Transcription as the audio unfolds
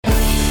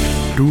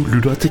Du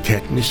lytter til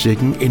Katten i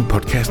Sækken, en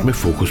podcast med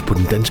fokus på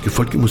den danske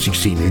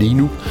folkemusikscene lige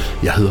nu.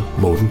 Jeg hedder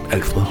Morten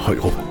Alfred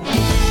Højrup.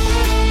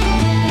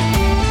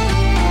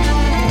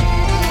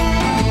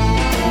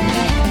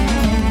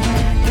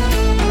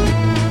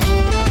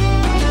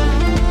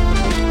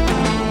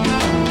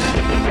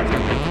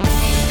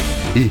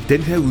 I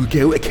den her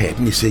udgave af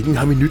Katten i Sækken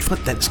har vi nyt fra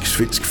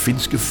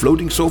dansk-svensk-finske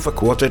Floating Sofa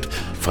Quartet,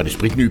 fra det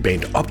spritnye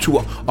band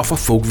Optur og fra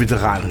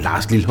folkveteranen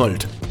Lars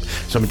Lilholt.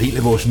 Som en del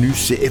af vores nye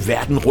serie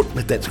Verden rundt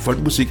med dansk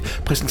folkemusik,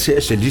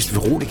 præsenterer cellist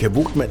Veronica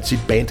Vogtmann sit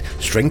band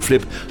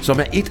Strengthflip, som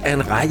er et af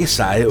en række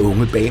seje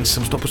unge bands,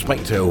 som står på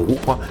spring til at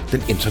erobre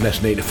den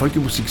internationale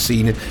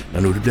folkemusikscene, når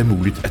nu det bliver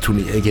muligt at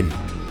turnere igen.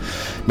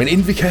 Men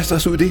inden vi kaster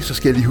os ud i det, så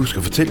skal jeg lige huske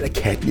at fortælle, at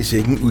Katten i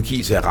Sækken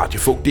udgives af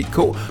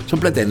Radiofolk.dk, som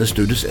blandt andet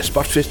støttes af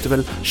Spot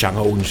Festival,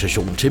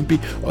 genreorganisationen Tempi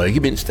og ikke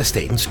mindst af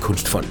Statens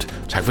Kunstfond.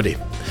 Tak for det.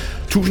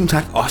 Tusind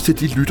tak også til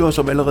de lyttere,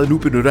 som allerede nu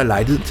benytter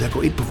lejligheden til at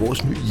gå ind på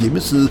vores nye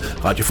hjemmeside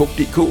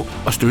Radiofolk.dk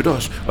og støtte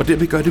os, og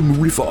dermed gør det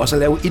muligt for os at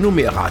lave endnu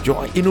mere radio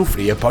og endnu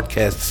flere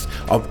podcasts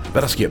om,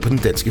 hvad der sker på den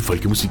danske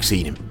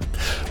folkemusikscene.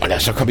 Og lad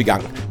os så komme i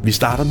gang. Vi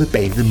starter med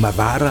bandet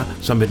Mavara,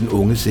 som med den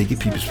unge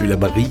sækkepibespiller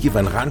Marike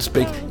van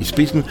Ransbæk i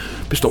spidsen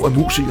består af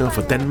musikere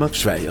fra Danmark,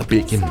 Sverige og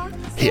Belgien.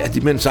 Her er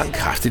de med en sang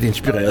kraftigt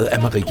inspireret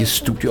af Marikes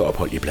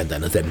studieophold i blandt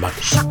andet Danmark.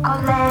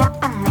 Chokolade,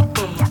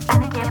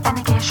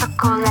 banage,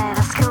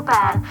 chokolade,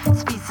 skilbær,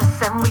 spiser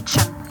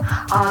sandwichen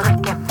og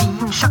drikker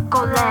vin.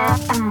 Chokolade,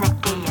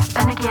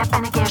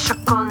 banage,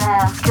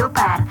 chokolade,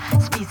 skilbær,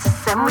 spiser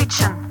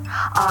sandwichen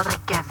og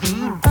drikker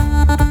vin.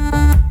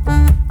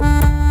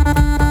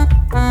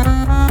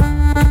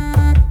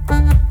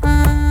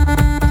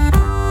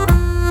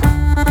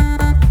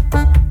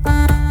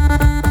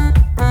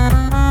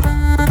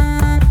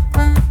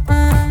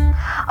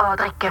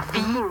 Drikker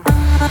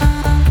vin.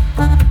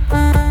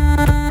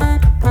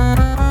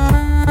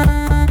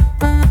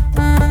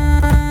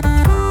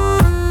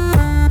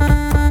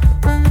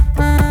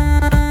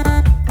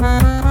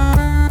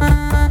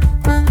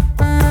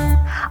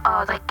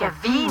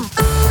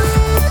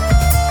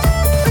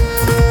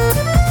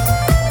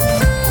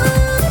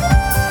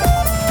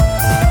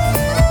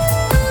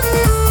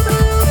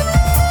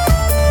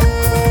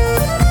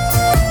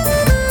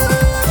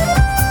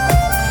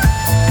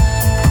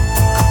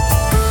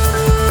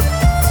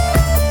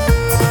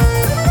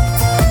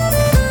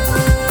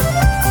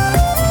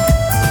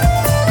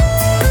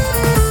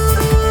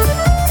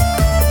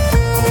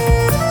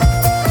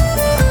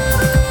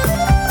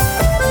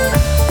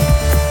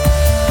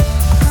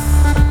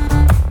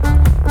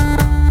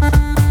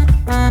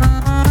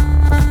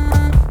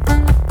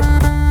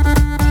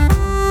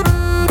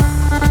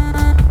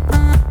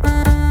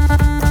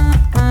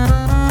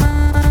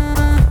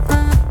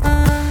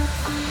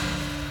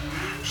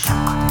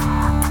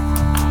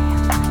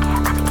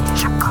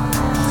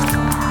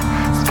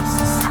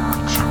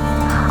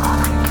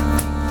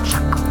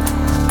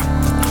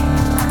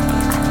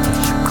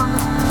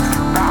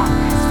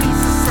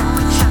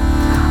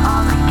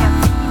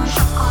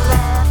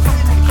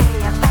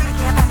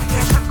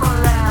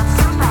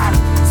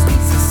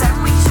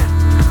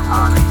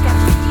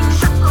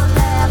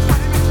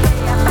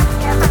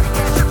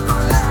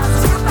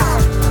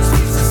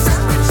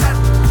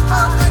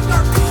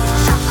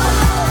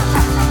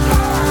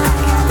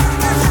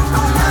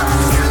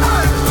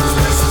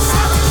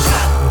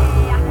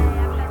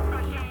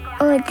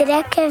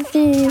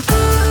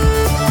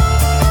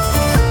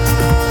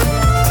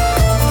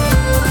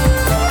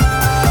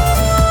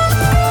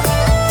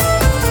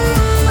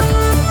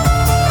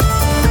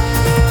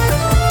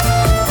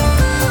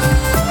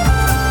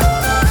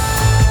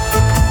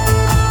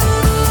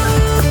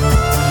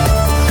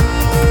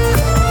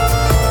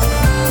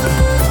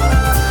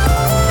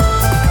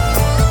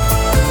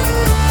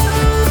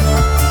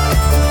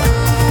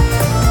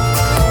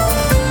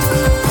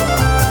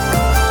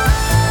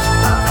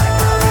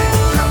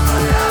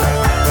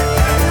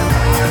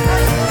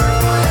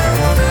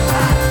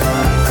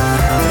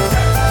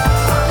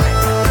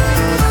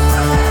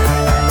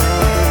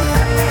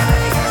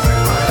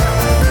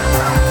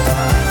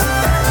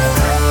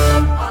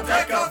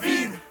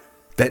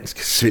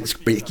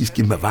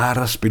 Dansk-svensk-belgiske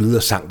Mavara spillede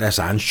og sang deres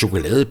egen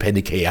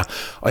chokoladepandekager,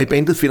 og i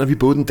bandet finder vi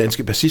både den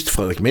danske bassist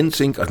Frederik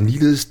Mensink og den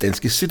ligeledes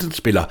danske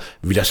sitar-spiller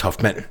Vilas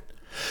Hoffmann.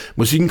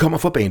 Musikken kommer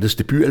fra bandets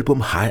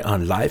debutalbum High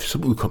on Life,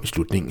 som udkom i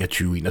slutningen af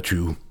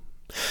 2021.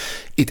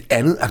 Et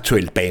andet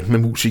aktuelt band med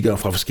musikere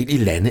fra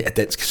forskellige lande er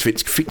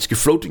dansk-svensk-finske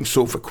Floating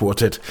Sofa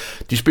Quartet.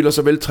 De spiller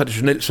såvel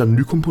traditionelt som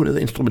nykomponeret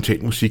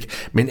instrumentalmusik,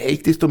 men er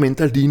ikke desto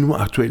mindre lige nu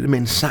aktuelle med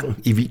en sang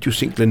i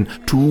videosinglen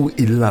Tu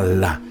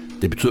Illalla.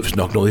 Det betyder vist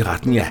nok noget i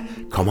retning af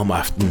Kom om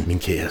aftenen, min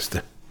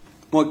kæreste.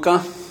 Moikka,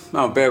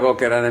 mä oon PK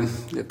Keränen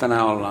ja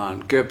tänään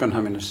ollaan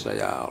Kööpenhaminassa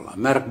ja ollaan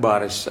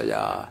Märkbaarissa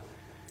ja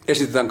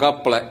esitetään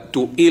kappale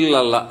Tu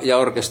illalla ja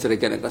orkesteri,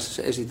 kenen kanssa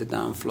se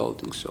esitetään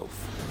Floating Sofa.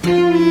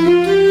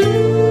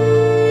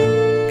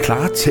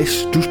 Clara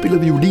Tess, du spiller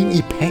violin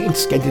i Pans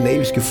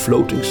skandinaviske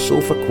Floating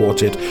Sofa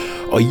Quartet,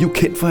 og I er jo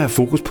kendt for at have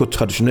fokus på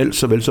traditionel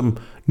såvel som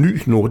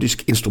ny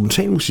nordisk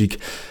instrumentalmusik.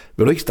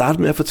 Vil du ikke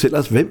starte med at fortælle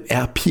os, hvem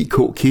er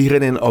P.K.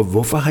 Keränen, og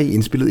hvorfor har I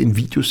indspillet en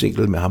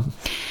videosingle med ham?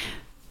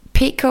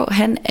 P.K.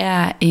 han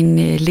er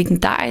en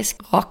legendarisk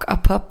rock- og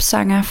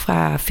popsanger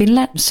fra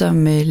Finland,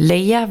 som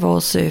Leija,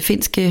 vores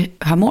finske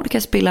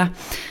harmonikaspiller,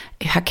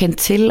 har kendt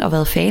til og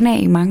været fan af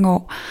i mange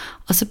år.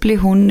 Og så blev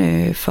hun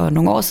for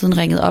nogle år siden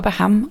ringet op af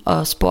ham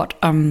og spurgt,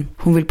 om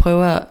hun ville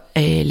prøve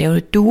at lave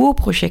et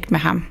duo-projekt med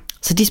ham.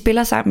 Så de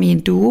spiller sammen i en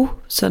duo,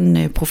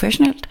 sådan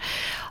professionelt.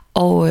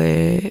 Og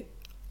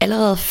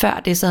allerede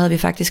før det, så havde vi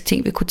faktisk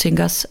tænkt, at vi kunne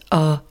tænke os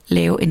at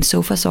lave en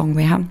sofa-song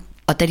med ham.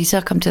 Og da de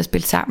så kom til at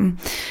spille sammen,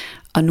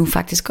 og nu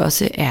faktisk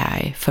også er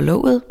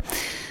forlovet,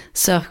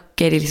 så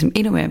gav det ligesom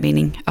endnu mere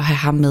mening at have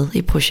ham med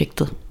i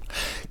projektet.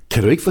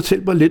 Kan du ikke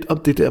fortælle mig lidt om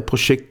det der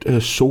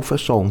projekt Sofa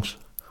Songs?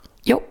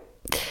 Jo.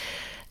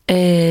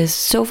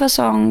 Sofa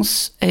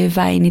Songs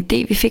var en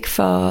idé, vi fik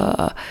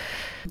for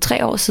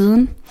 3 år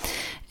siden.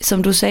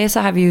 Som du sagde,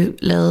 så har vi jo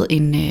lavet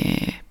en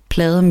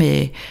plade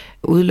med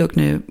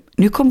udelukkende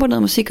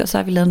nykomponeret musik, og så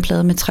har vi lavet en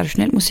plade med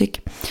traditionel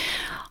musik.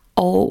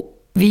 Og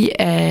vi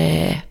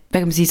er,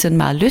 hvad kan man sige, sådan en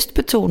meget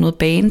lystbetonet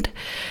band,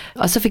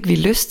 og så fik vi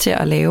lyst til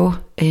at lave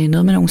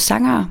noget med nogle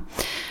sangere.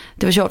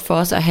 Det var sjovt for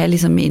os at have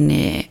ligesom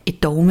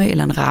et dogme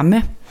eller en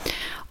ramme.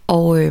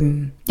 Og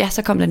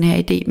så kom den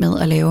her idé med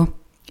at lave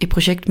et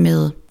projekt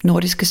med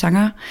nordiske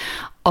sangere.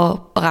 Og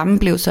rammen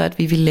blev så, at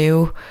vi ville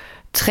lave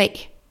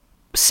 3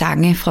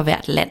 sange fra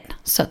hvert land.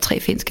 Så 3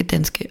 finske,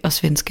 danske og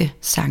svenske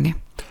sange.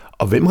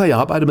 Og hvem har I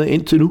arbejdet med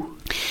indtil nu?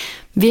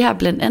 Vi har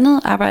blandt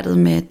andet arbejdet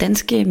med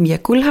danske Mia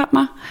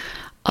Gullhammer,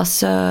 og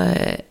så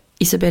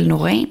Isabel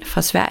Norén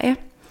fra Sverige,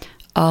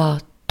 og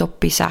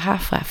Dobby Saha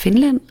fra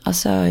Finland, og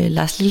så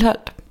Lars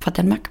Lilholt fra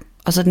Danmark.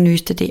 Og så den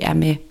nyeste, det er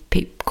med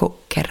P.K.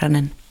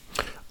 Keränen.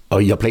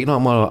 Og I har planer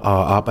om at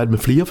arbejde med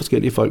flere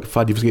forskellige folk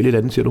fra de forskellige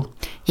lande, siger du?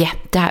 Ja,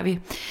 det har vi.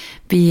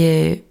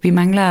 Vi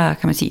mangler,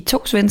 kan man sige,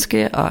 2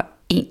 svenske og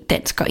 1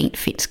 dansk og 1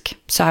 finsk.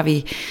 Så har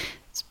vi,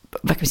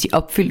 hvad kan man sige,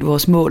 opfyldt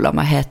vores mål om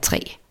at have 3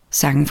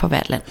 sange fra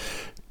hvert land.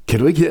 Kan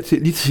du ikke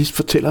lige til sidst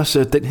fortælle os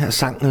den her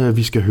sang,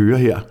 vi skal høre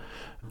her?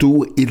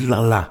 Du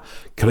Illala.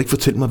 Kan du ikke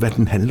fortælle mig, hvad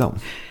den handler om?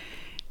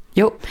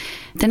 Jo,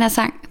 den her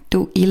sang,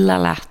 Du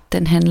Illala,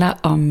 den handler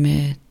om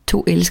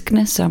 2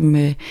 elskende, som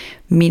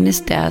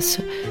mindes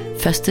deres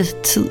første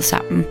tid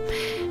sammen.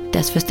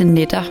 Deres første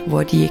nætter,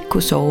 hvor de ikke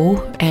kunne sove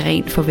af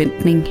ren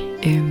forventning.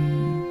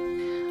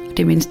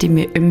 Det mindes de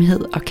med ømhed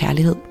og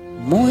kærlighed.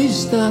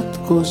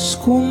 Muistatko,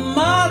 kun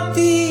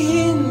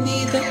maatiin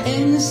niitä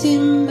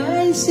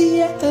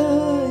ensimmäisiä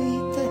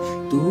öitä?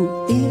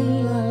 Tu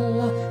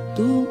illalla,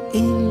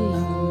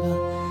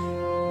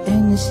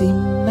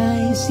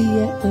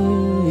 ensimmäisiä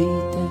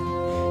öitä.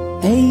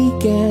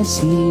 Eikä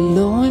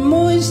silloin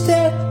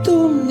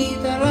muistettu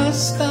niitä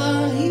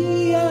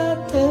raskaahia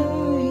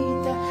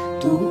töitä.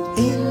 Tu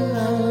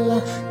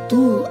illalla,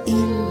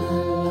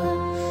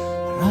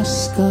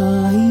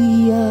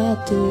 raskaahia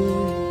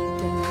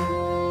töitä.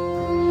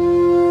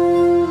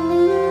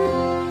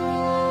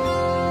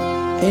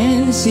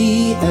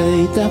 Ensi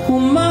öitä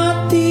kun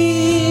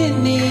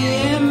maatiin, niin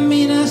en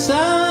minä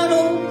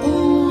saanut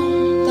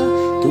unta.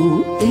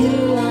 Tu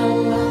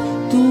illalla,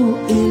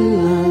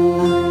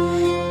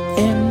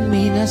 en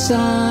minä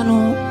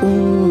saanut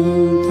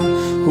unta.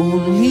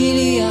 Kun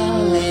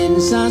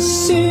hiljallensa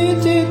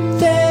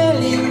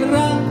sytyttelin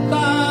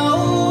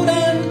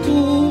rakkauden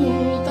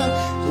tulta.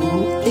 Tu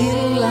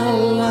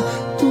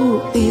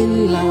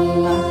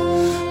illalla,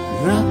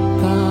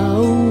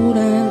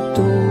 rakkauden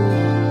tulta.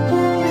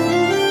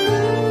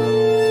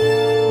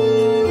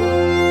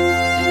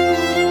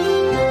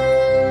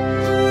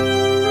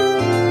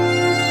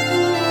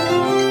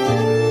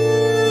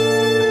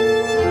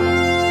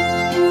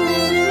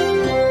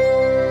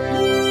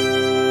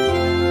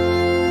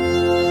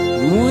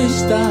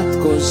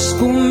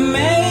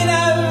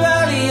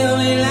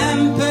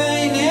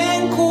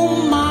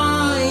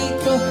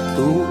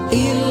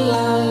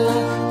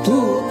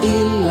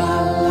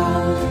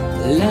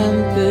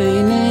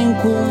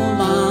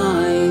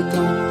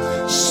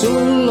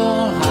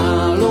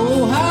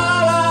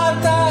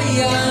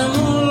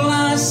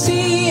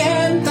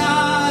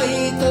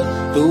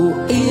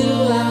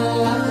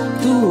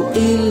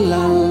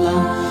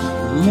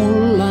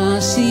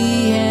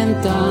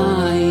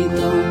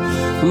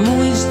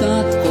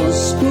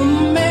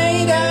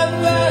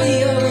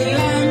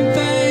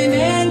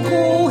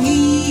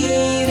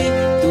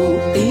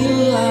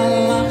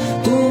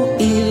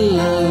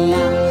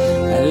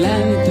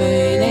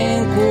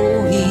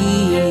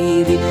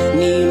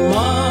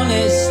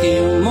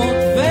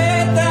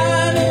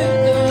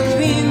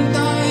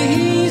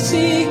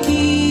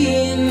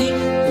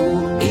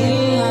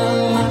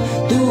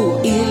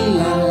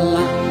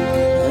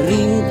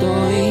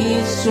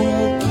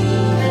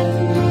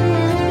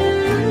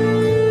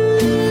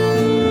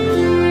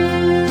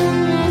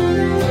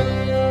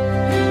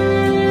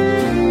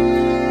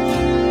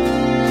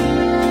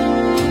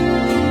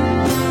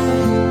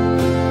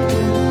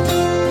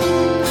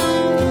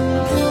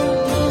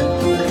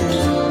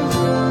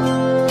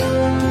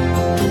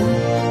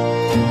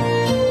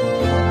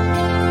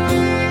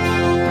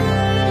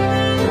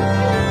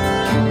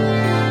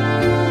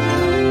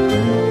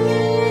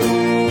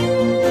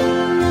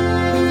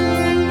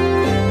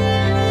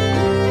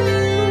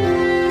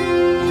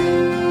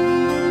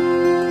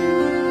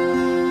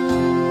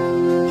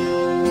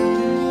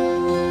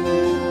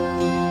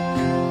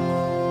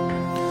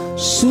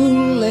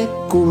 Sulle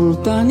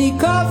kultani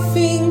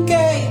kaffin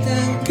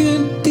keitän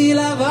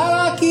kynttilä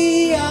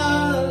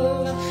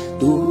valkialla.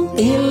 Tuu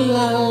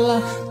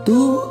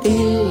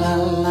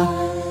illalla,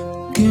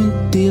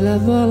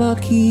 kynttilä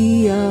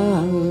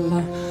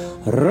valkialla.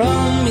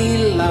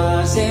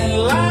 Rommilla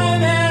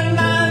sellainen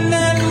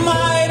nannen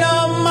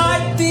maidon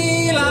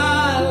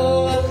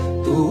maittilalla.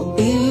 Tuu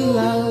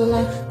illalla,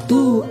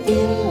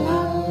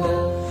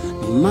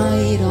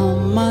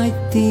 maidon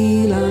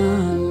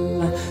maittilalla.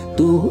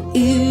 Tuu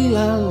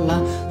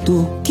illalla,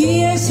 tuu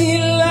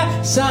kiesillä,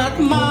 saat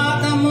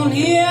maata mun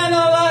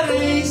hienolla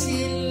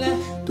reisillä.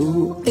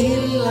 Tuu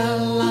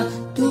illalla,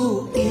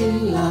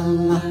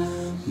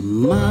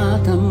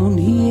 maata mun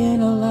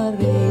hienolla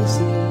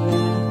reisillä.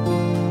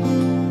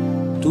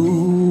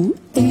 Tuu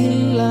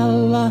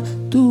illalla,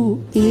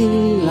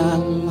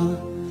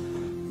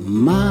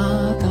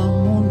 maata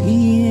mun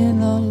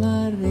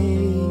hienolla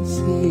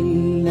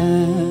reisillä.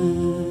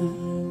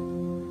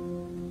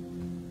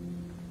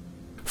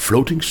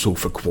 Floating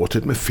Sofa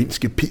Quartet med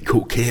finske P.K.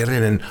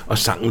 Kärinen og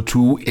sangen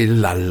Tuu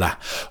Illalla.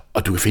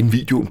 Og du kan finde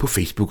videoen på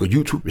Facebook og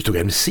YouTube, hvis du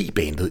gerne vil se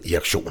bandet i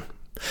aktion.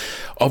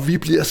 Og vi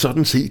bliver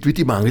sådan set ved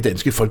de mange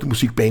danske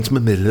folkemusikbands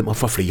med medlemmer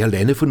fra flere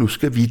lande, for nu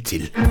skal vi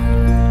til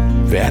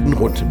Verden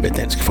rundt med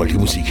dansk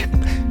folkemusik.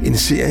 En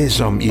serie,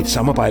 som i et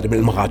samarbejde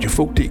mellem Radio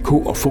Folk.dk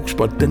og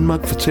Folkspot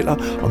Danmark fortæller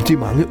om de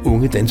mange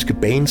unge danske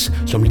bands,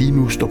 som lige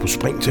nu står på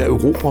spring til at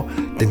erobre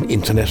den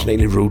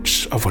internationale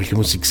roots- og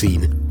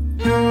folkemusikscene.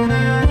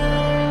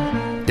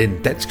 Den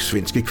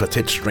dansk-svenske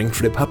kvartet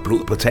Stringflip har blod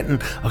på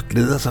tanden og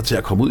glæder sig til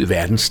at komme ud i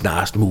verden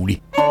snarest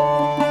muligt.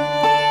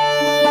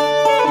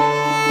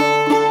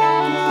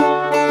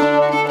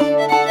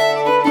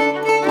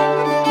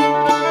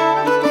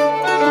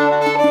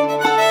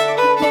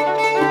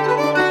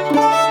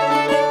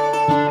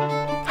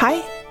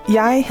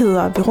 Jeg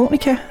hedder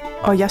Veronica,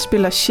 og jeg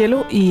spiller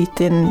cello i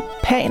den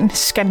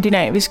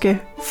pan-skandinaviske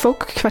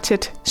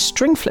folkkvartet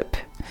Stringflip.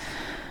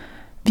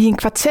 Vi er en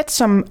kvartet,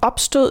 som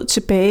opstod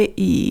tilbage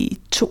i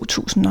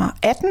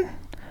 2018,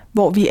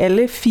 hvor vi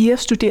alle 4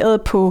 studerede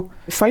på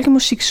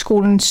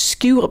Folkemusikskolen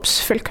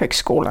Skurups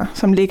Folkhögskola,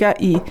 som ligger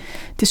i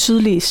det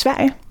sydlige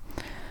Sverige.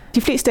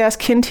 De fleste af os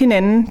kendte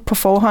hinanden på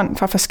forhånd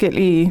fra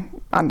forskellige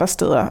andre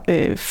steder.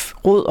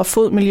 Rod- og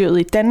fodmiljøet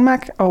i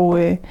Danmark,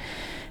 og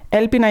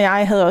Albin og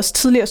jeg havde også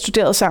tidligere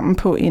studeret sammen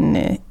på en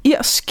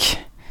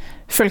irsk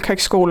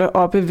folkhøgskole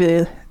oppe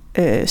ved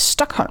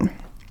Stockholm.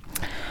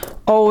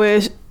 Og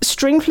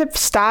Stringflip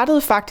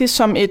startede faktisk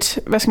som et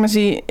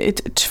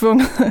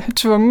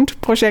tvunget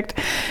projekt.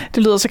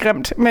 Det lyder så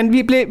grimt. Men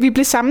vi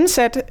blev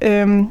sammensat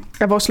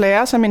af vores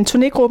lærere som en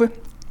turnégruppe.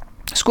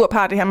 Skurp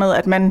har det her med,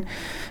 at man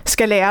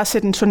skal lære at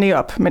sætte en turné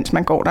op, mens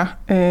man går der.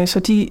 Så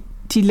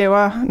de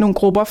laver nogle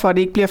grupper, for at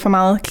det ikke bliver for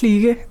meget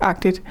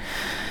klikeagtigt.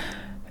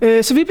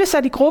 Så vi blev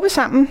sat i gruppe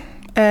sammen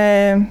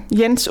af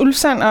Jens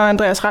Ulfsand og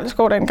Andreas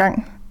Ralsgaard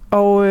dengang.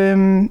 Og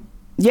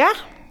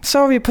så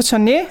var vi på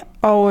turné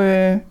og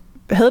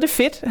havde det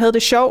fedt, havde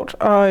det sjovt,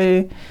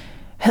 og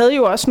havde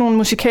jo også nogle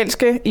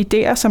musikalske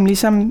idéer, som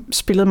ligesom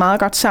spillede meget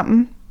godt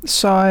sammen.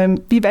 Så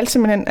vi valgte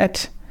simpelthen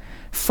at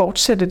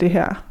fortsætte det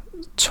her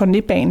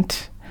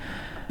turnéband.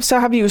 Så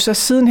har vi jo så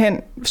sidenhen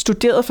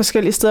studeret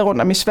forskellige steder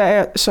rundt om i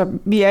Sverige, så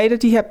vi er et af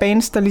de her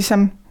bands, der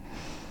ligesom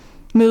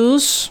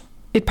mødes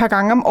et par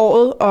gange om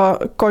året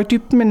og går i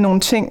dybden med nogle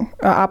ting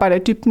og arbejder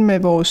i dybden med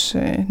vores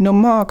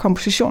numre og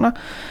kompositioner.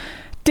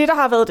 Det, der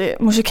har været det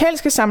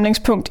musikalske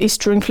samlingspunkt i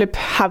Stringflip,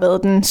 har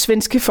været den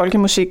svenske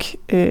folkemusik.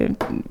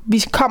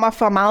 Vi kommer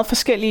fra meget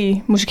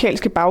forskellige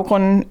musikalske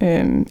baggrunde.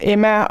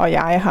 Emma og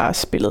jeg har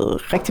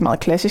spillet rigtig meget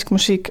klassisk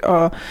musik,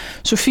 og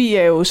Sofie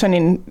er jo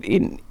sådan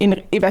en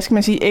hvad skal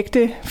man sige,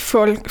 ægte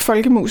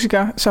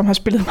folkemusiker, som har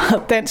spillet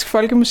meget dansk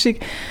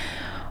folkemusik.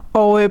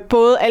 Og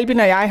både Albin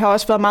og jeg har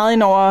også været meget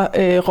ind over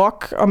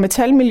rock- og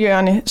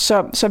metalmiljøerne,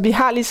 så vi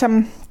har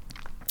ligesom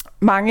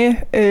mange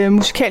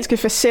musikalske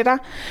facetter.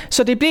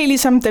 Så det blev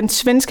ligesom den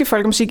svenske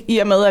folkemusik, i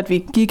og med at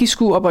vi gik i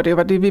Skurup, og det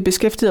var det, vi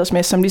beskæftigede os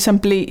med, som ligesom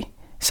blev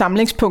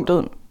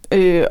samlingspunktet.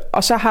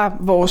 Og så har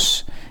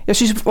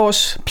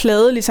vores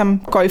plade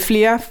ligesom går i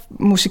flere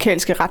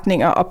musikalske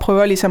retninger og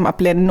prøver ligesom at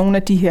blande nogle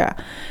af de her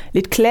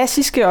lidt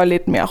klassiske og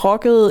lidt mere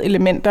rockede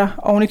elementer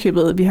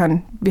ovenikøbet.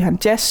 Vi har en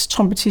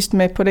jazz-trompetist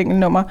med på et enkelt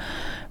nummer.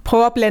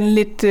 Prøver at blande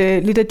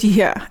lidt af de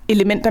her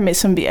elementer med,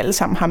 som vi alle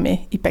sammen har med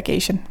i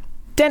bagagen.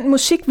 Den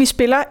musik, vi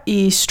spiller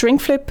i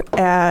Stringflip,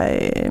 er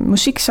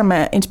musik, som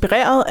er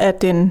inspireret af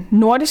den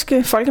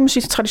nordiske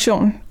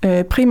folkemusiktradition,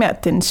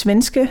 primært den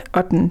svenske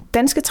og den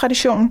danske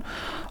tradition,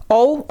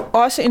 og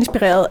også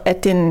inspireret af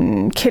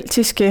den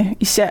keltiske,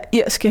 især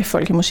irske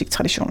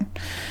folkemusiktradition.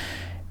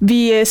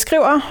 Vi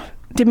skriver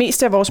det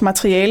meste af vores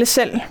materiale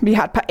selv. Vi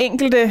har et par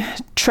enkelte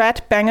trad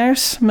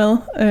bangers med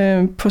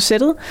på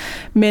sættet,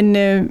 men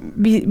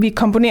vi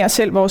komponerer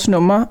selv vores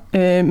numre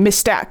med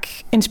stærk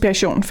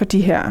inspiration for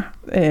de her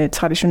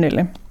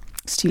traditionelle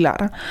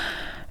stilarter.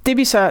 Det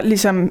vi så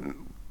ligesom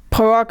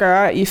prøver at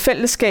gøre i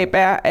fællesskab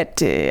er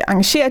at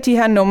arrangere de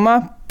her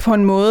numre på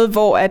en måde,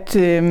 hvor at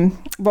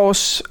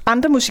vores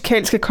andre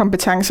musikalske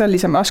kompetencer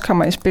ligesom også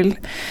kommer i spil.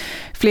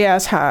 flere af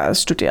os har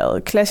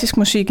studeret klassisk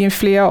musik i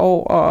flere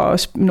år, og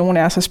nogle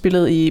af os har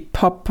spillet i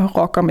pop,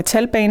 rock og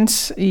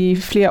metalbands i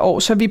flere år,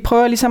 så vi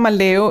prøver ligesom at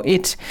lave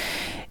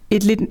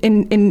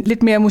en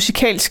lidt mere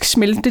musikalsk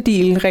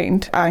smeltedeal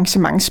rent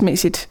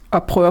arrangementsmæssigt,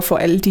 og prøve at få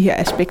alle de her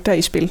aspekter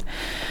i spil.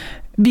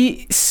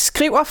 Vi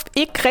skriver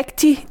ikke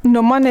rigtig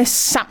numrene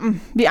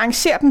sammen. Vi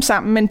arrangerer dem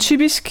sammen, men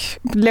typisk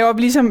laver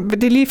vi ligesom...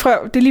 Det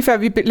er lige før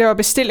vi laver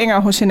bestillinger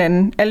hos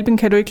hinanden. Albin,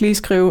 kan du ikke lige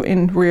skrive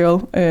en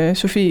real?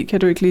 Sofie, kan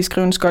du ikke lige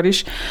skrive en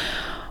Scottish?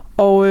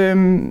 Og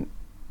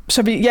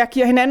så jeg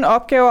giver hinanden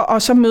opgaver,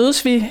 og så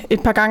mødes vi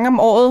et par gange om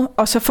året,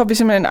 og så får vi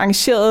simpelthen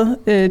arrangeret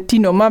de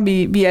numre,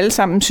 vi alle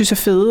sammen synes er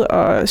fede,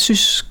 og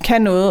synes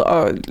kan noget,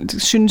 og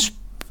synes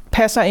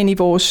passer ind i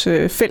vores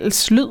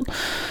fælles lyd.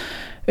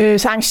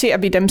 Så arrangerer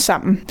vi dem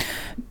sammen.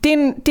 Det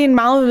er en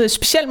meget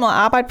speciel måde at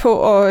arbejde på,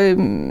 og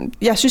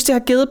jeg synes, det har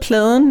givet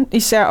pladen,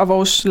 især og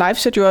vores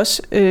liveset jo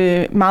også,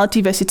 meget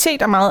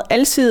diversitet og meget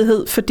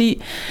alsidighed,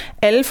 fordi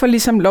alle får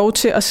ligesom lov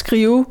til at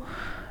skrive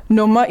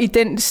numre i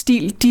den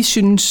stil, de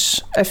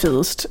synes er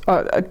fedest,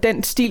 og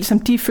den stil, som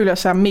de føler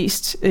sig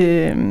mest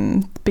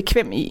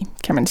bekvem i,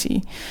 kan man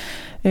sige.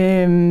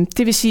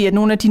 Det vil sige, at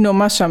nogle af de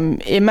numre, som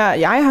Emma og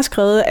jeg har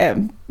skrevet, er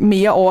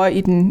mere over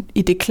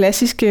i det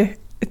klassiske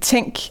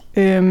tænk,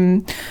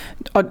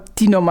 og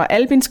de numre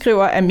Albin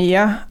skriver er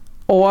mere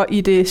over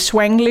i det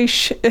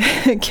swanglish,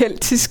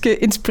 keltiske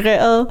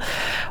inspireret,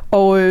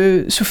 og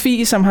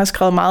Sofie, som har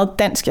skrevet meget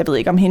dansk, jeg ved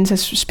ikke om hendes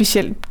er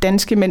specielt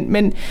danske,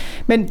 men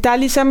der er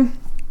ligesom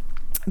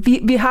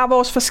vi har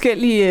vores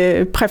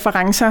forskellige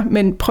præferencer,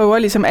 men prøver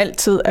ligesom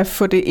altid at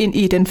få det ind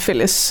i den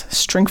fælles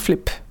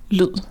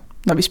stringflip-lyd,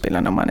 når vi spiller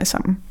numrene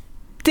sammen.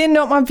 Det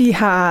nummer, vi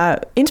har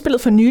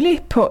indspillet for nylig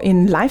på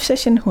en live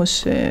session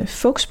hos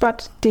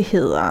Folkspot, det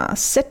hedder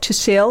Set to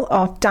Sail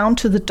og Down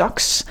to the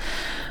Docks,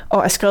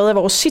 og er skrevet af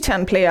vores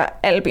sitar-player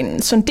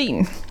Albin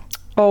Sundin.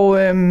 Og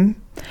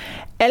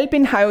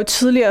Albin har jo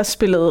tidligere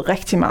spillet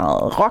rigtig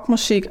meget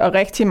rockmusik og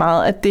rigtig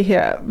meget af det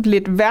her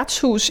lidt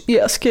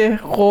værtshus-irske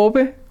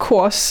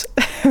råbekors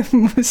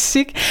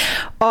musik.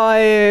 Og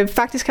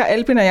faktisk har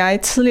Albin og jeg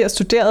tidligere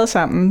studeret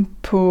sammen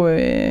på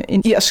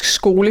en irsk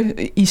skole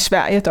i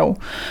Sverige dog.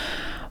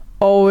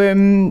 Og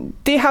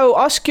det har jo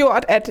også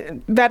gjort, at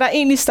hvad der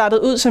egentlig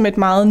startede ud som et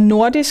meget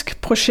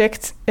nordisk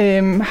projekt,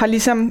 har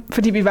ligesom,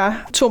 fordi vi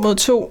var 2 mod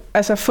 2,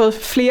 altså fået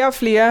flere og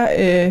flere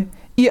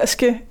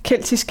irske,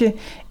 keltiske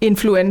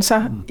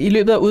influencer i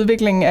løbet af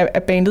udviklingen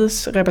af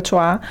bandets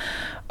repertoire.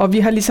 Og vi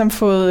har ligesom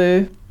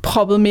fået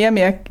proppet mere og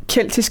mere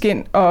keltisk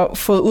ind, og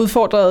fået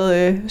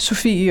udfordret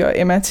Sofie og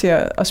Emma til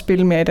at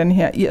spille mere i den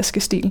her irske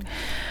stil.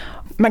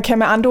 Man kan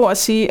med andre ord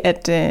sige,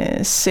 at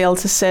Sail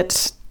to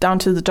Set, Down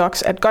to the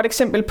Docks er et godt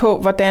eksempel på,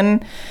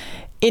 hvordan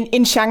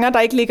en genre, der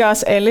ikke ligger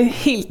os alle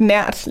helt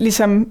nært,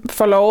 ligesom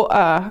får lov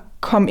at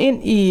komme ind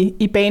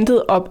i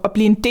bandet og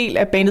blive en del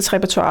af bandets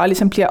repertoire,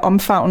 ligesom bliver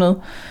omfavnet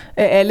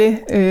af alle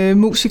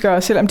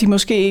musikere, selvom de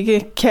måske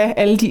ikke kan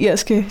alle de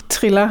irske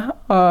triller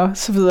og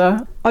så videre.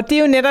 Og det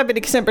er jo netop et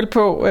eksempel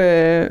på,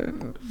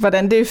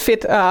 hvordan det er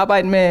fedt at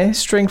arbejde med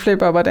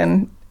stringflip, og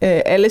hvordan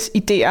alles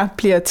idéer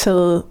bliver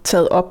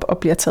taget op og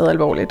bliver taget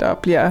alvorligt og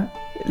bliver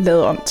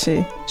lavet om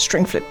til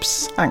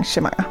stringflips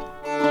arrangementer.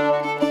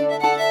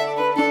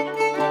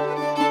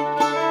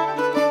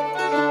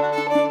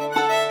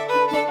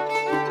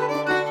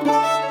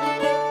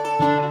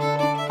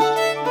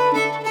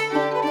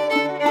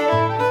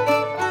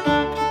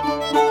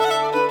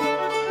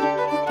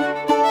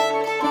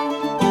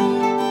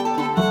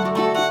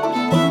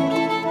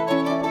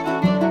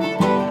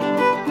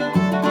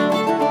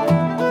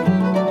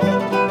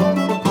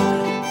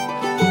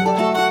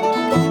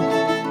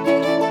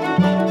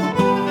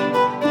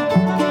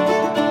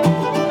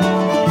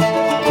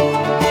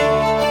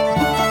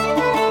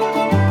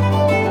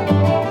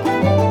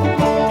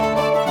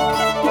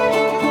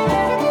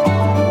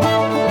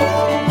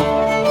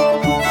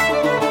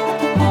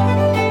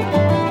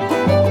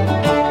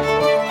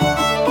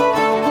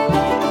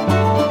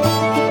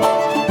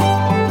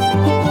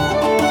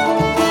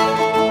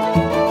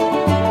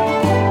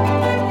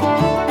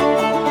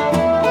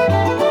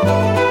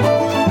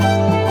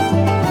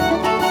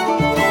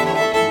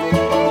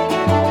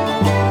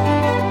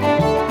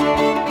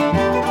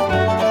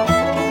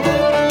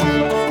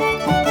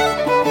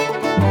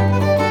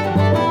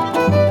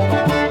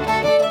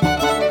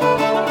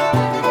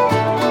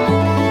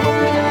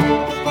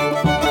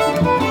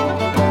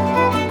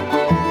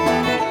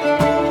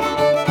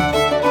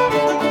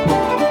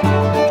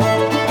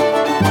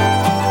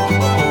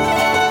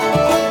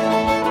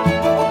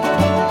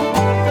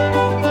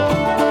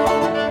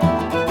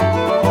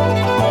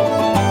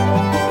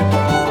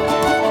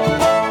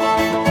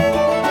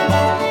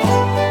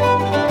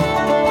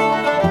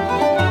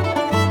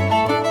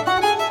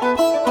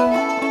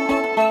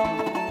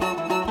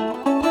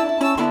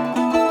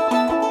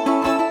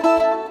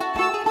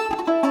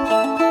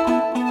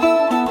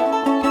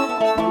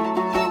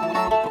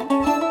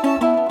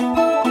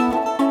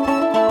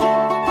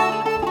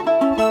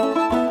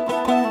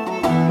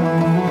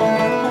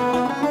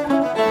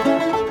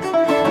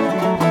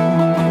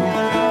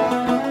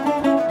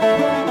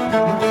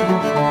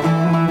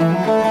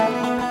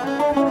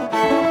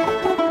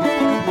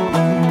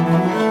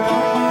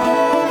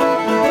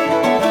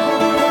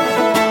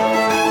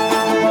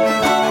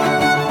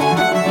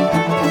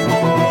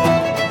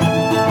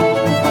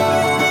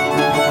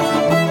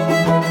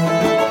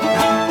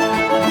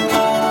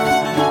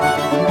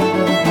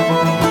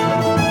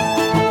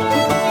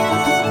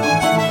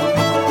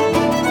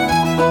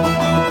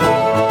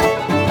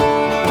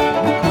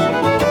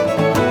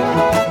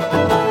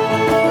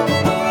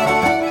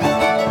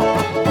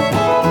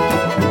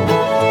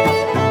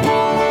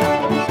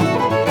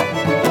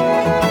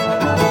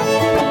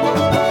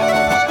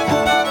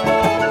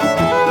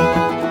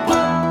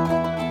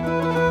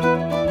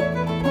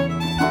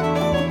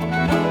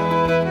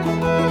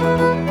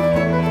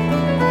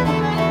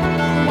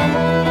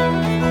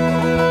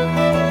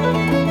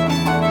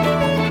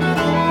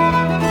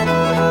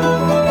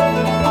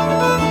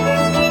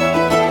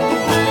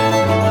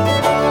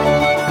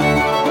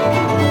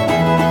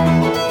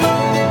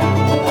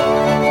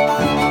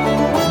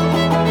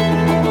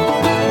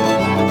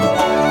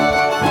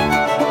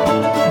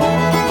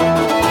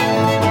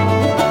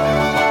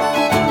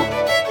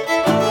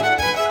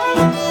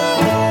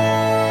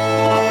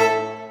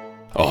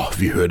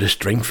 hørte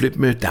String Flip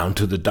med Down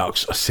to the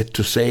Docks og Set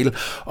to Sail,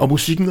 og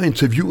musikken og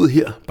interviewet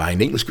her, bare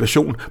en engelsk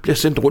version, bliver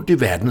sendt rundt i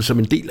verden som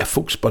en del af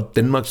Folkspot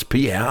Danmarks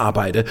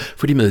PR-arbejde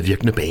for de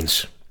medvirkende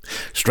bands.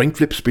 String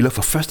Flip spiller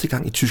for første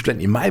gang i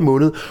Tyskland i maj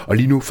måned, og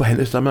lige nu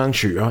forhandles der med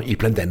arrangører i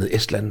blandt andet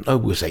Estland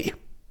og USA.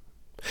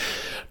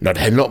 Når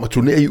det handler om at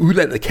turnere i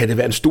udlandet, kan det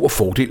være en stor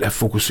fordel at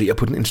fokusere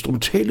på den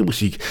instrumentale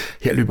musik.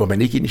 Her løber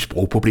man ikke ind i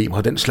sprogproblemer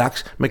og den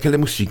slags, man kan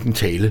lade musikken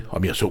tale,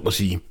 om jeg så må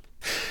sige.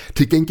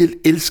 Til gengæld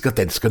elsker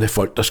danskerne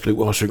folk, der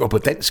skriver og synger på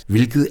dansk,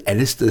 hvilket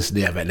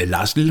allestedsnærværende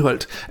Lars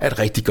Lilholt er et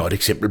rigtig godt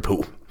eksempel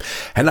på.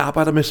 Han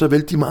arbejder med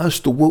såvel de meget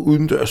store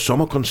udendørs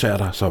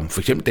sommerkoncerter, som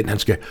for eksempel den, han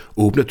skal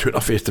åbne Tønder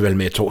Festival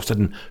med torsdag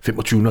den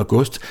 25.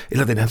 august,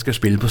 eller den, han skal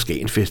spille på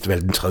Skagen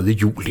Festival den 3.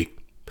 juli.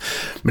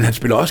 Men han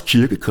spiller også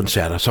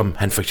kirkekoncerter, som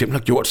han for eksempel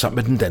har gjort sammen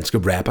med den danske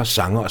rapper,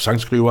 sanger og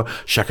sangskriver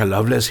Shaka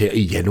Loveless her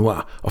i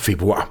januar og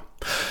februar.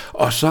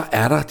 Og så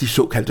er der de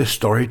såkaldte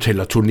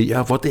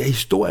Storyteller-turnéer, hvor det er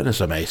historierne,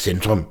 som er i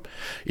centrum.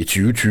 I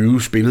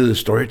 2020 spillede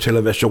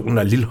Storyteller-versionen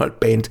af Lilholt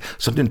Band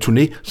som den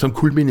turné, som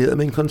kulminerede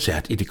med en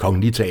koncert i Det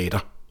Kongelige Teater.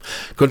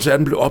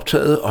 Koncerten blev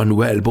optaget, og nu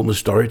er albumet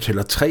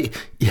Storyteller 3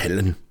 i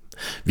hallen.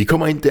 Vi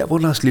kommer ind der, hvor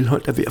Lars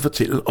Lilholt er ved at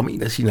fortælle om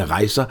en af sine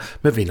rejser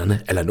med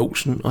vennerne Allan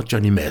Olsen og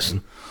Johnny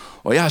Madsen.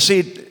 Og jeg har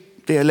set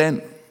det her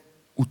land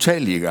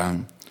utallige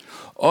gange.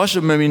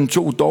 Også med mine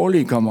 2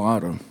 dårlige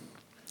kammerater,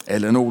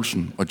 Allan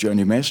Olsen og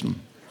Johnny Madsen.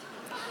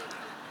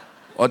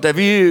 Og da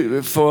vi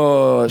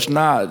for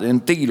snart en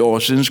del år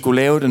siden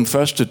skulle lave den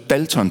første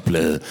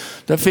Dalton-plade,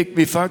 der fik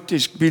vi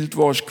faktisk bildt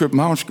vores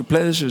københavnske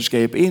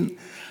pladeselskab ind,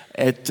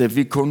 at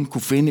vi kun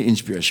kunne finde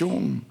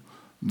inspirationen,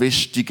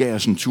 hvis de gav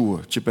os en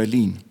tur til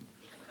Berlin.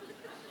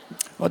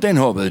 Og den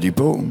hoppede de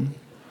på.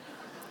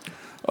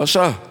 Og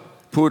så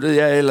puttede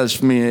jeg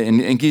ellers med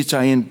en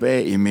guitar ind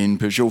bag i min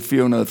Peugeot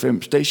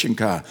 405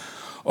 stationcar,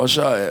 og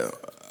så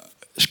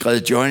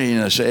skred Johnny ind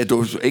og sagde,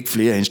 du ikke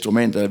flere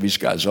instrumenter, vi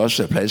skal altså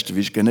også have plads til,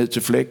 vi skal ned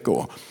til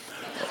Flækgaard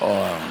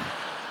og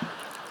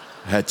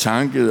have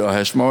tanket og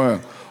have smøger.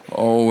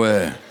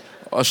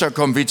 Og så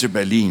kom vi til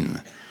Berlin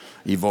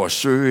i vores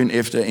søgen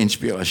efter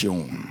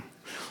inspiration.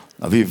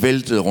 Og vi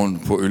væltede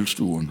rundt på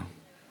ølstuen.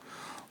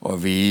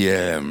 Og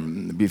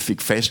vi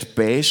fik fast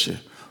base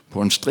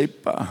på en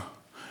stripbar,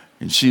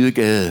 en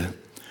sidegade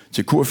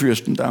til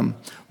Kurfürstendam,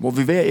 hvor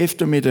vi hver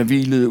eftermiddag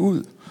hvilede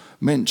ud,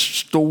 mens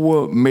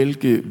store,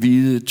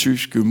 mælkehvide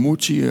tyske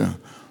mutier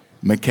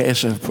med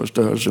kasser på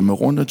størrelse med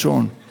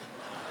rundetårn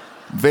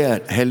hver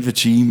halve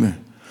time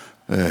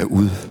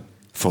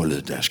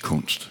udfoldede deres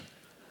kunst.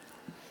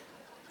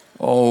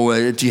 Og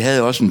de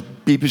havde også en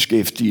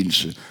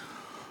bibeskæftigelse,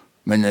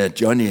 men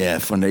Johnny er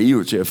for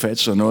naiv til at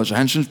fatte sådan noget, så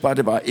han synes bare,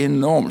 det var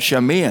enormt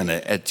charmerende,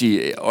 at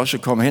de også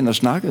kom hen og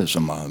snakkede så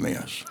meget med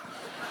os.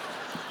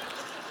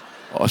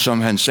 Og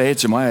som han sagde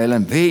til mig og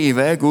Allan, ved I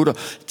hvad, gutter?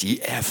 De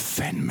er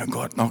fandme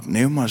godt nok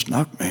nemme at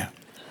snakke med.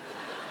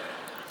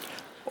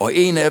 Og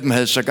en af dem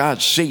havde sågar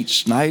set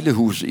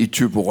Sneglehus i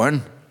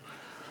Thyborøn,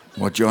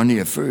 hvor Johnny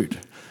er født.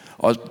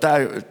 Og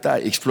der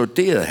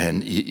eksploderede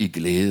han i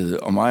glæde,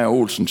 og mig og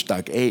Olsen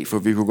stak af, for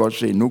vi kunne godt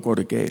se, at nu går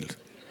det galt.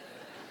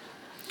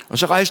 Og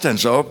så rejste han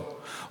sig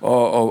op,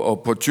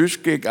 og på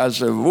tysk gik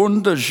altså,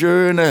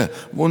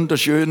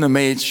 wunderschöne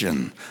Mädchen,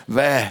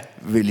 hvad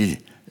vil I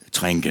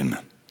trinken?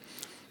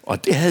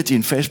 Og det havde de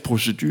en fast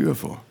procedure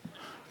for.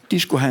 De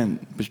skulle have en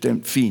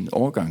bestemt fin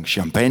årgang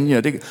champagne,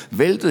 og det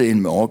væltede ind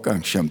med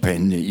årgang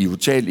champagne i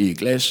utallige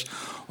glas,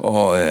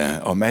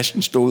 og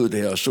Madsen stod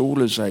der og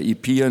solede sig i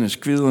pigernes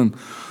kviden,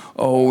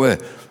 og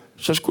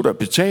så skulle der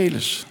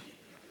betales.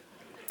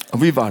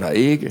 Og vi var der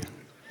ikke.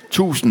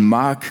 1000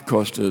 mark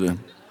kostede det.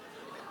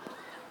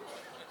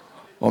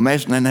 Og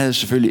Madsen, han havde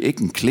selvfølgelig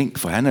ikke en klink,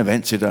 for han er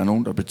vant til, at der er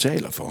nogen, der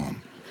betaler for ham.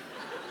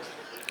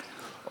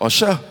 Og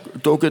så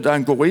dukkede der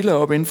en gorilla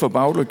op inden for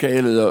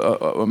baglokalet,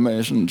 og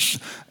med sådan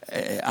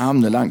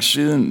armene langs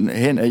siden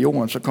hen af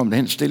jorden, så kom det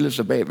hen, stillede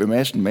sig bag ved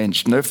Madsen med en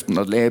snøften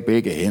og lagde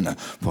begge hænder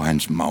på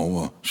hans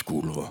magre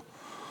skuldre.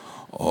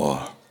 Og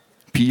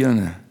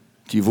pigerne,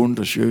 de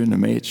wunderschöne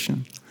Mädchen,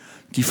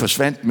 de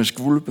forsvandt med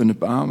skvulpende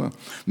barme,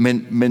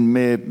 men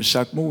med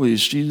sagtmodige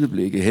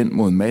sideblikke hen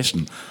mod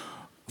Madsen,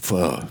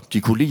 for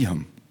de kunne lide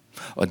ham.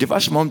 Og det var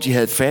som om, de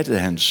havde fattet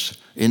hans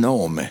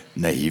enorme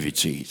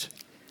naivitet.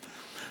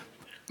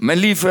 Men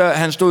lige før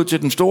han stod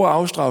til den store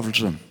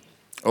afstraffelse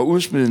og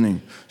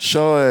udsmidning,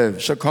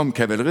 så kom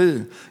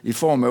kavaleriet i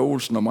form af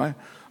Olsen og mig,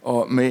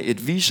 og med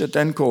et Visa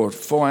Dankort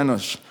foran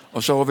os,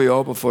 og så var vi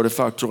op og få det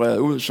faktureret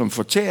ud som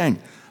fortæring,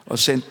 og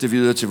sendt det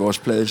videre til vores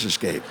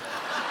pladeselskab.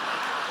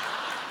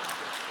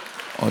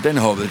 Og den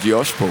hoppede de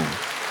også på.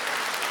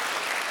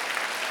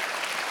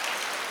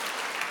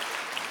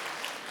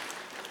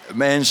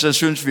 Men så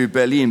synes vi,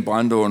 Berlin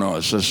brændte under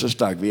os, så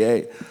stak vi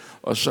af,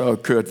 og så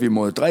kørte vi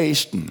mod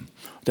Dresden.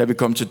 Da vi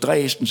kom til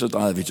Dresden, så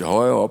drejede vi til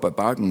højre op ad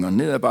bakken og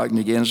ned ad bakken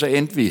igen, så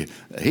endte vi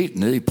helt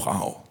nede i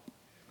Prag.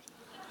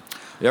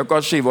 Jeg kunne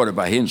godt se, hvor det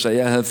var hen, så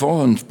jeg havde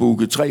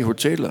forhåndsbooket 3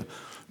 hoteller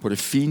på det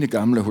fine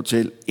gamle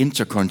hotel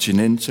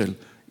Intercontinental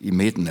i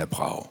midten af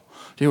Prag.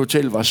 Det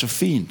hotel var så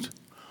fint,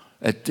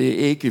 at det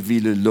ikke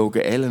ville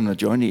lukke Allan og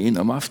Johnny ind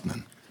om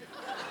aftenen.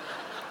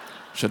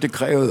 Så det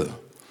krævede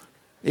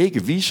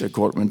ikke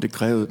visakort, men det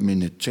krævede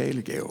mine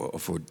talegaver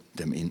at få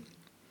dem ind.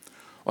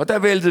 Og der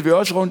væltede vi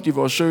også rundt i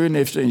vores søgen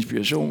efter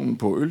inspirationen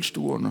på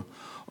ølstuerne.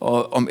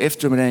 Og om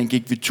eftermiddagen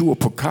gik vi tur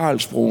på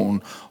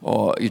Karlsbroen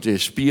og i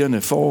det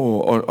spirende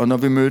forår. Og når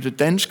vi mødte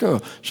danskere,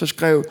 så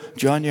skrev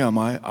Johnny og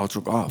mig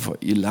autografer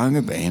i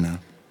lange baner.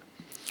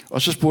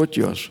 Og så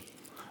spurgte de os,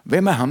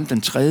 hvem er ham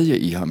den tredje,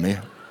 I har med?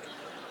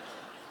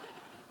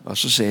 Og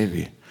så sagde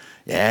vi,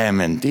 ja,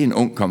 men det er en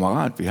ung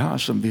kammerat, vi har,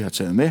 som vi har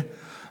taget med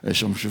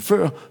som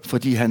chauffør,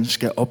 fordi han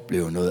skal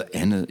opleve noget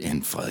andet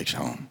end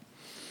Frederikshavn.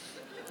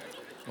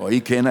 Og I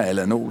kender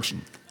Allan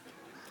Olsen.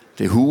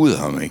 Det hugede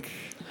ham ikke,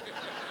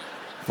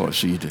 for at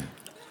sige det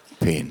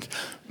pænt.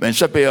 Men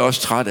så blev jeg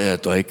også træt af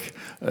at drikke,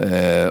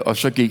 og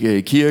så gik jeg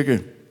i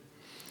kirke,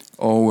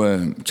 og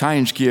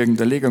Tegnskirken,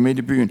 der ligger midt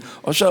i byen.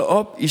 Og så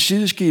op i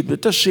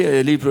sideskibet, der ser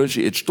jeg lige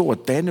pludselig et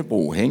stort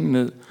Dannebrog hænge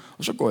ned,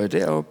 og så går jeg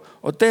derop,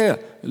 og der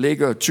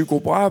ligger Tycho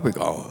Brahe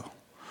begravet.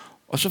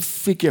 Og så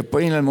fik jeg på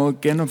en eller anden måde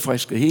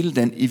genopfrisket hele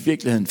den i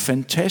virkeligheden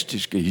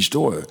fantastiske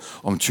historie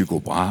om Tycho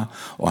Brahe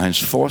og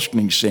hans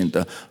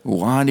forskningscenter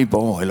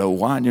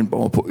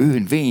Uranienborg på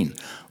øen Hven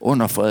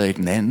under Frederik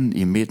II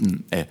i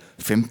midten af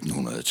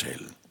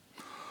 1500-tallet.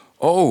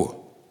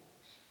 Og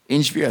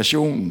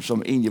inspirationen,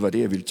 som egentlig var det,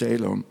 jeg ville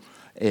tale om,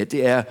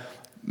 det er,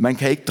 man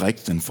kan ikke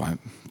drikke den frem.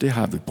 Det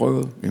har vi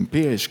prøvet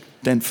empirisk.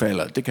 Den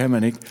falder. Det kan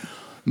man ikke.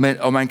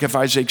 Og man kan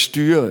faktisk ikke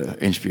styre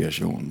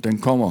inspirationen. Den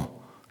kommer,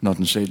 når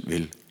den selv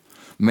vil.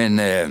 Men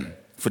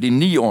fordi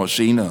 9 år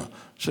senere,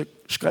 så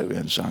skrev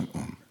jeg en sang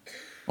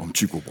om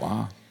Tycho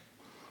Brahe.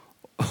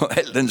 Og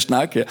al den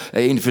snak her er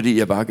egentlig, fordi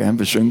jeg bare gerne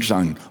vil synge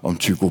sangen om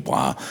Tycho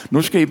Brahe.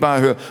 Nu skal I bare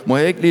høre, må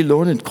jeg ikke lige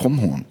låne et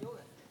krumhorn?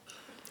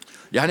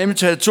 Jeg har nemlig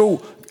taget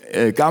 2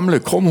 gamle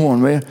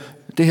krumhorn med.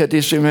 Det her, det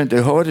er simpelthen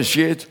det hotte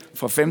shit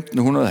fra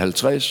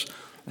 1550.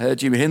 Havde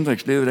Jimi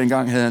Hendrix levet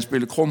dengang, havde han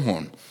spillet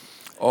krumhorn.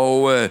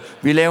 Og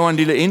vi laver en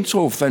lille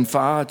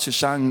intro-fanfare til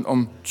sangen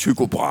om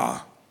Tycho Brahe.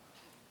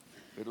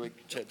 Vil du ikke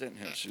tage den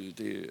her side?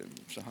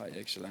 Så har jeg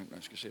ikke så langt, når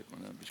jeg skal sætte mig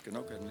ned. Vi skal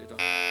nok have den lidt op.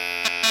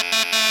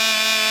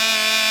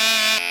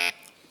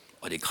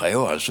 Og det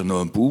kræver altså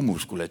noget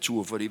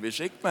buemuskulatur, fordi hvis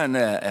ikke man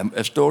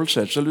er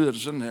stålsat, så lyder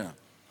det sådan her.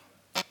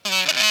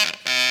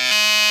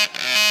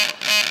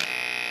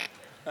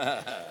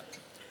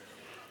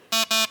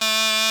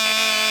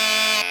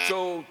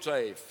 2, 3,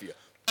 4.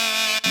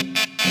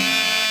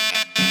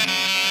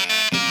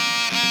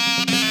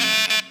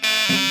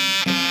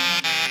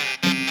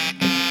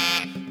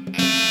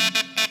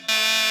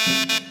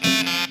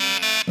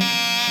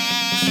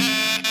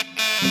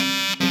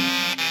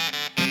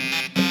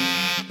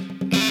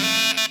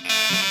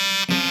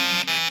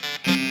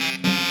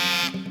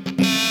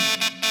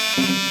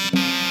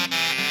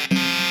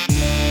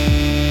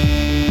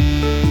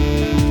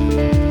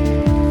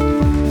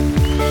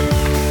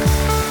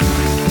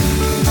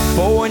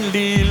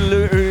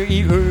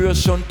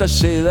 Der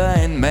sidder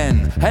en mand,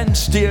 han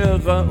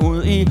stirrer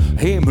ud i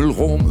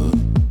himmelrummet.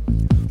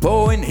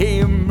 På en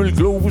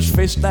himmelglobus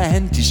fester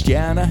han de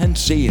stjerner, han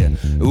ser.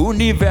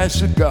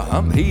 Universet gør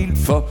ham helt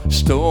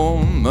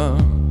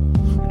forstumme.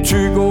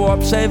 Tycho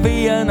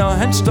observerer, når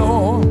han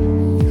står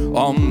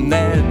om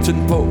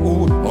natten på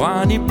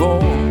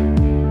Uranienborg.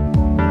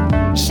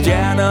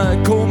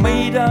 Stjerner,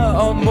 kometer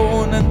og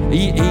månen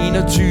i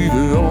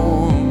 21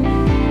 år.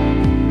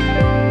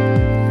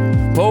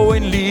 På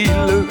en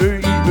lille ø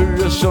i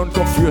Øresund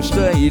går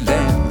fyrster i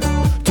land.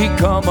 De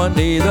kommer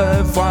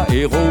ned fra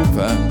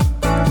Europa.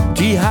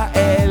 De har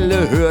alle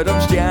hørt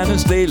om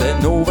stjernestille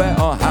Nova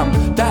og ham,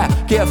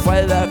 der giver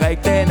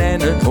Frederik den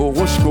anden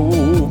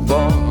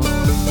horoskoper.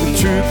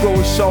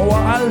 Tycho sover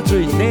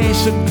aldrig,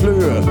 næsen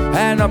klør.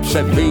 Han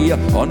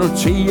observerer og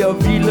noterer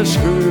vilde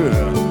skyer.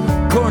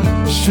 Kun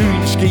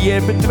synske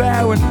Jeppe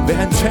dværgen vil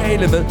han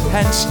tale med,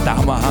 han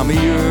stammer ham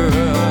i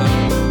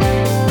øret.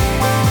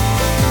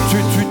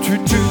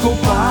 Tycho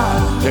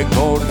Brahe, den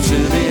korte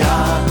tid vi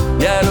har.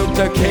 Jeg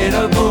lugter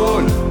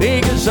kælderbål,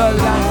 ikke så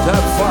langt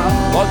herfra.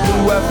 Og du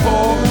er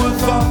forud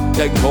for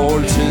den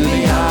korte tid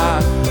vi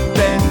har.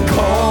 Den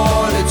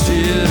korte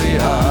tid vi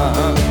har.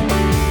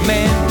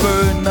 Men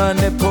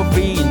bønderne på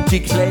Hven, de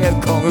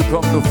klager, konge,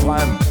 kom nu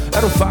frem.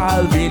 Er du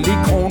faret vild i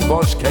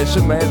Kronborgs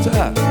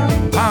kasematter?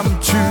 Ham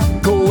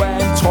Tycho er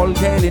en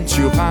troldkald, en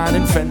tyran,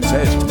 en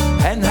fantast.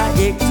 Han har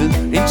ægtet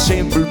en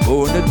simpel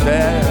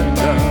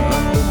bondedatter.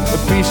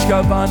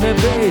 Biskopperne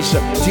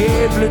væser,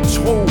 djævle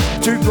tro,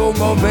 Tycho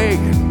må væk,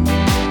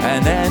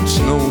 han er en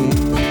sno.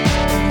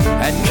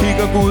 Han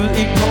kigger Gud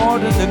i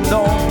kortene,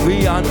 når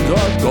vi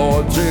andre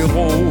går til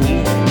ro.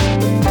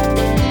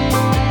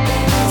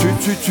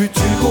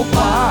 Tycho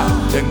Brahe,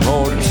 den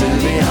korte tid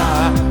vi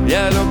har.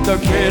 Jeg lugter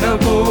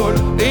kælderbål,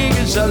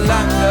 ikke så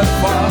langt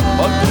herfra.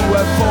 Og du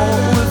er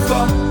forud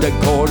for den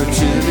korte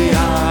tid vi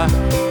har.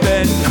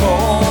 Den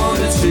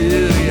korte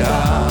tid vi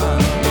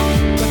har.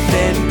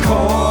 Den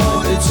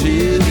korte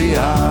tid vi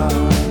har.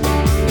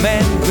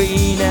 Men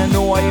Hven er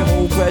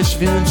Nordeuropas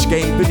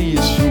videnskabelige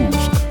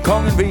sus.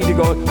 Kongen ved det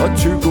godt, og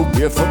Tycho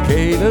bliver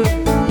forkælet.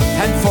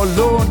 Han får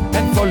lån,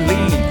 han får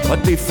len, og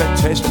det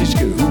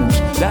fantastiske hus,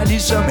 der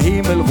ligesom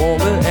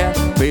himmelrummet er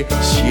ved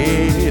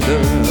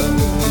sjælen.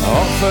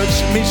 Offers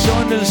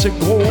misundelse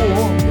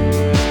gror,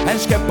 han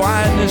skal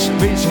brændes,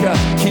 visker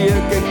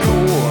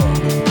kirkekor.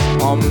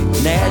 Om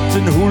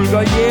natten hulker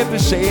Jeppe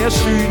sager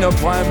syner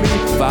frem i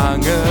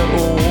bange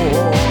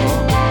ord.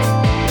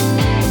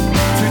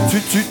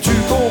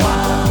 Ty-ty-ty-ty-gora,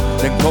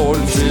 den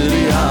kolde tid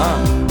vi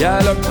har.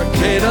 Jeg lugter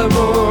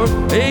kættervåd,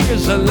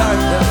 ikke så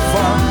langt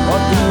derfra. Og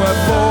du er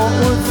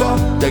forud for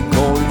den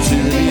kolde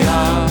tid vi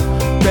har.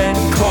 Den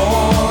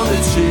kolde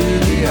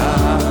tid vi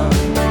har.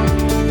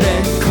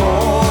 Den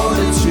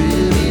kolde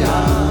tid vi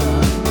har.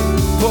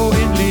 På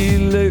en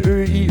lille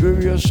ø i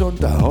Øresund,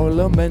 der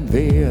holder man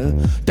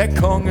vejret. Da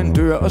kongen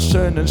dør og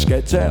sønnen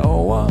skal tage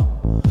over.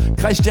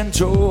 Christian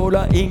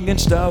tåler ingen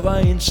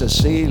større end sig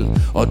selv,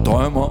 og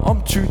drømmer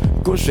om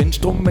Tygos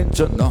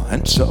instrumenter, når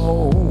han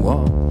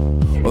sover.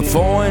 Og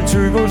foran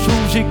Tygos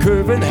hus i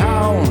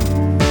København,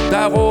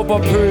 der råber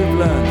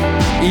pøblen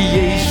i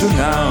Jesu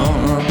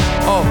navn.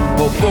 Og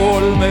på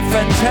bålet med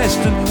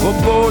fantasten, på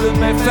bålet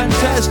med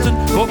fantasten,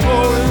 på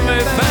bålet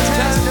med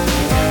fantasten.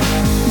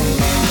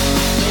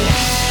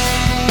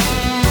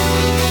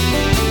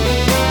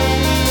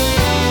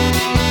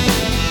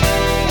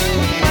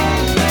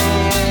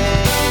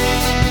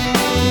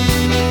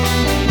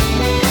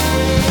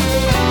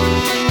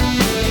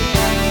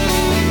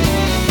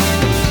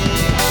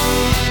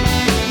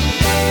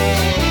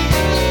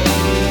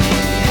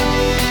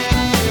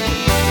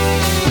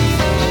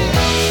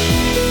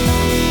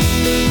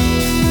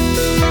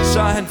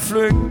 Han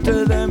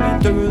flygtede,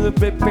 men døde,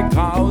 blev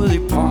begravet i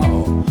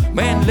Prag.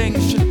 Med en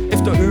længsel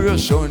efter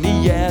Øresund i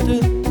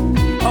hjertet.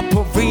 Og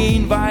på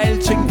Wien var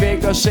alting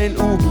væk, og selv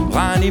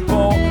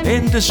Uraniborg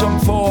endte som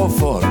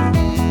forfald.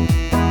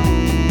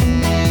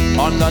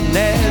 Og når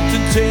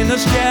natten tænder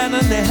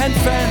stjernerne han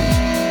fandt,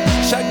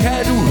 så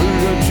kan du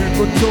høre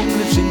Tycho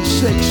tumle sin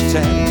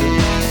sekstante.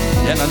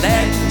 Ja, når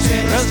natten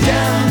tænder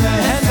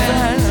stjernerne han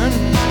fandt,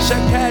 så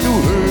kan du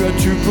høre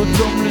Tycho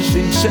tumle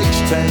sin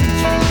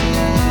sekstante.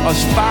 Og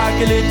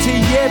sparke lidt til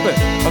Jeppe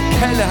og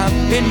kalde ham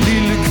en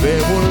lille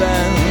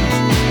kværulant.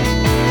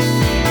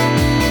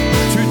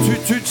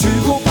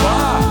 Tycho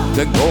Brahe,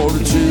 den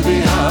korte tid vi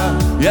har.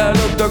 Jeg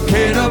lugter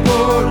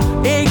kænderbål,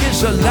 ikke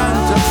så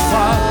langt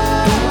derfra.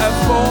 Du er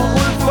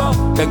forud for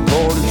den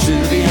korte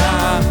tid vi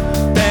har.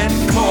 Den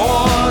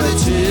korte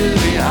tid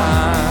vi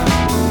har.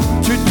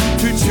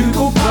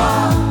 Tycho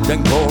Brahe, den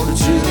korte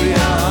tid vi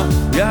har.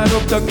 Jeg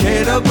lugter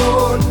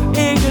kænderbål,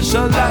 ikke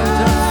så langt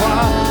derfra.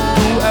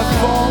 Du er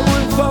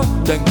forud for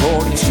den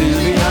korte tid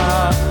vi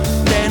har.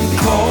 Den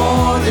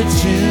korte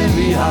tid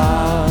vi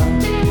har.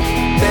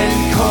 Den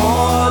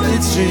korte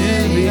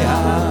tid vi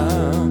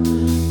har.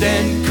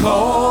 Den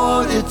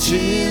korte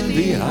tid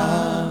vi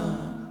har.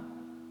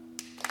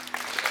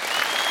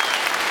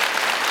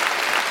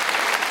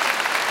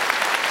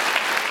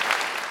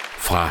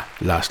 Fra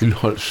Lars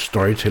Lilholts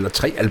Storyteller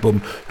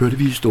 3-album hørte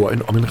vi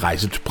historien om en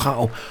rejse til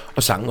Prag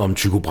og sangen om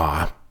Tycho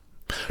Brahe.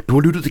 Du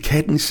har lyttet til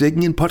Katten i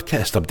Sækken, en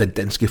podcast om den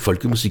danske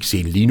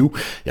folkemusikscene lige nu.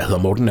 Jeg hedder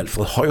Morten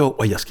Alfred Højgaard,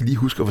 og jeg skal lige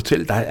huske at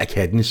fortælle dig, at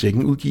Katten i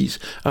Sækken udgives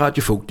af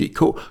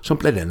Radiofolk.dk, som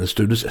blandt andet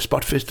støttes af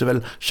Spot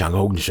Festival,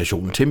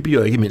 genreorganisationen Tempi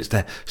og ikke mindst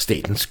af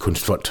Statens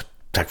Kunstfond.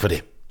 Tak for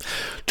det.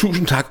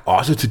 Tusind tak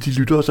også til de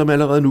lyttere, som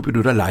allerede nu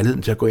benytter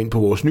lejligheden til at gå ind på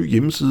vores nye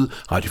hjemmeside,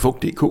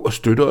 Radiofolk.dk, og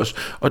støtte os,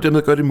 og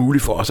dermed gør det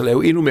muligt for os at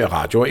lave endnu mere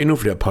radio og endnu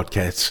flere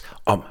podcasts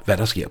om, hvad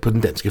der sker på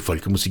den danske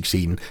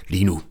folkemusikscene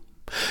lige nu.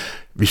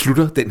 Vi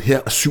slutter den her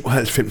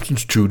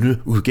 97. 20.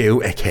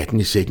 udgave af Katten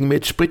i Sækken med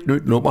et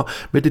spritnyt nummer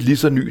med det lige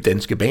så nye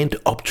danske band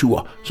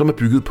Optur, som er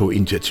bygget på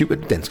initiativ af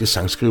den danske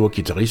sangskriver,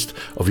 guitarist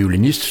og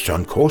violinist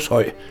Søren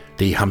Korshøj.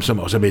 Det er ham, som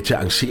også er med til at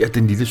arrangere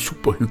den lille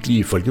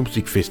superhyggelige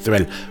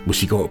folkemusikfestival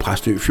Musik over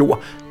Præstø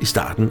Fjord i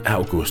starten af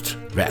august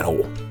hvert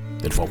år.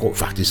 Den foregår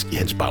faktisk i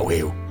hans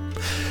baghave.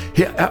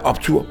 Her er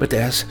Optur med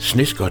deres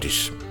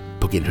Sneskottis.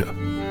 På genhør.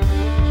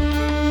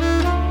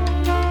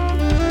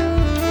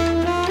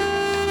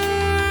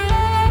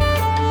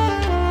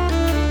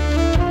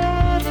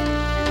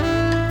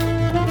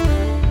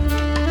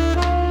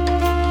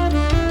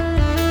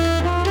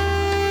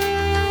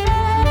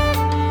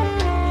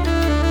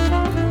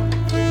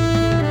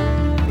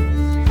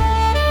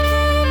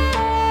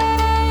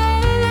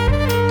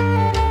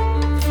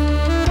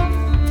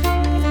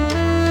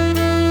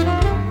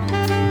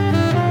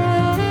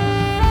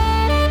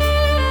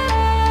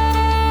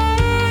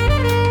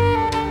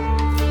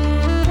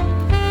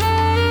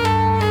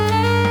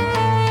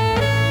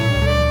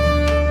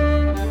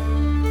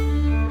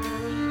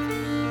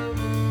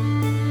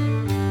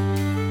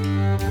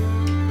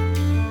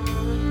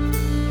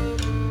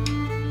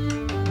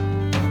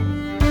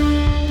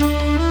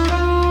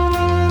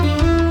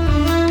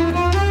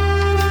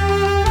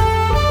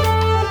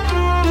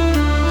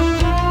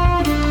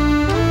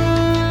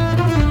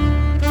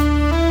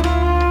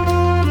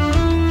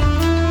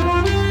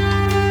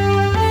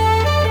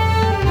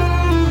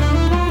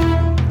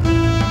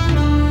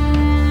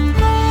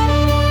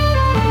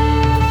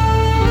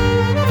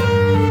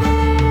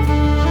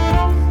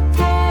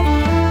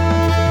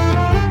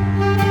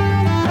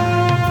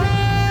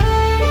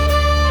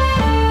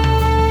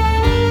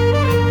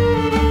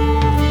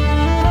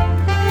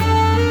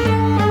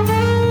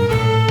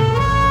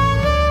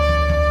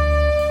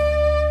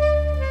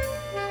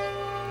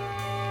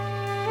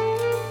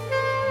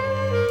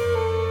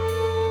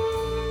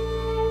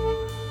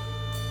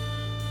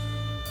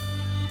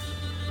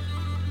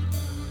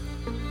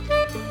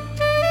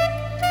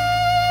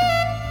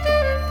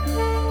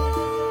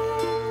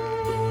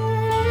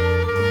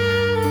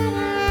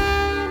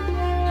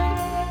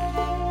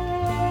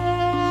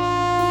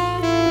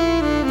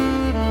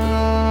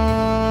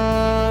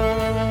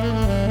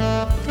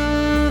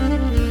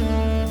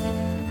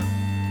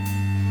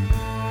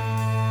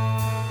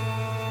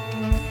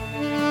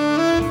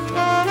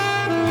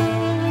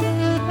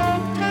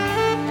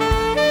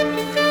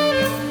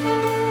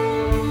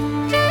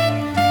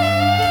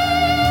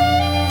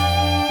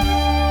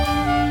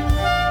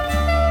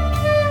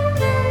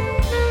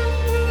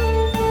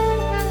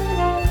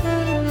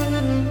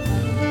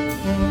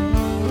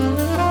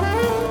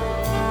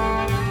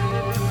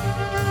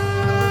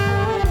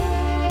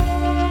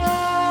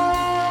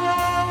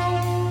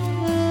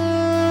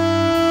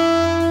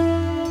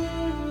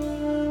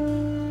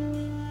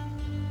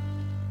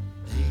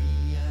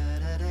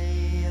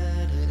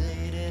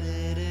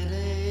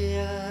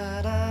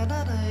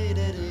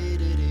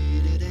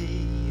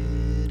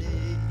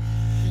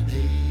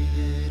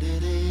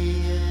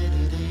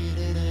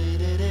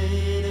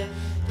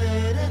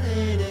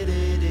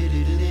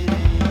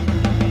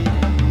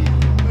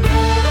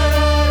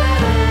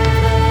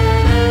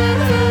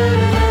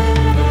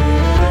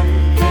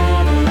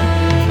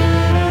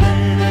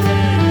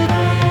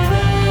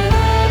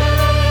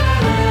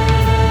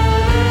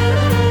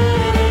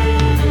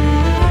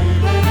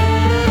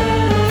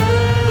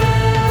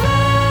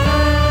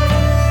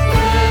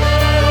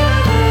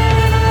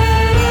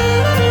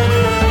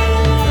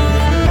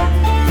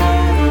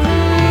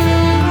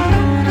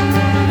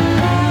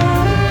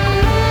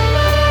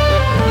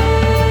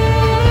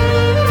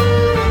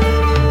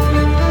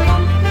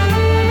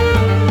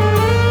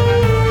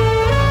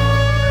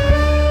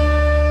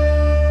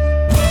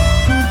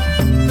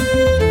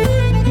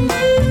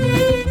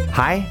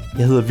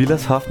 Jeg hedder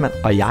Vilas Hoffmann,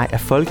 og jeg er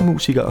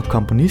folkemusiker og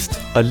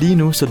komponist. Og lige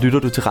nu så lytter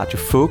du til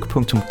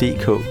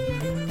radiofolk.dk.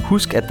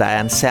 Husk, at der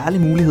er en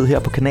særlig mulighed her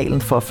på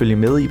kanalen for at følge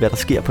med i, hvad der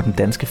sker på den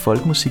danske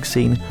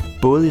folkemusikscene,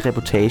 både i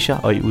reportager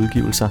og i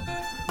udgivelser.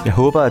 Jeg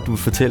håber, at du vil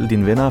fortælle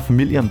dine venner og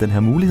familie om den her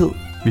mulighed.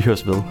 Vi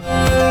høres ved.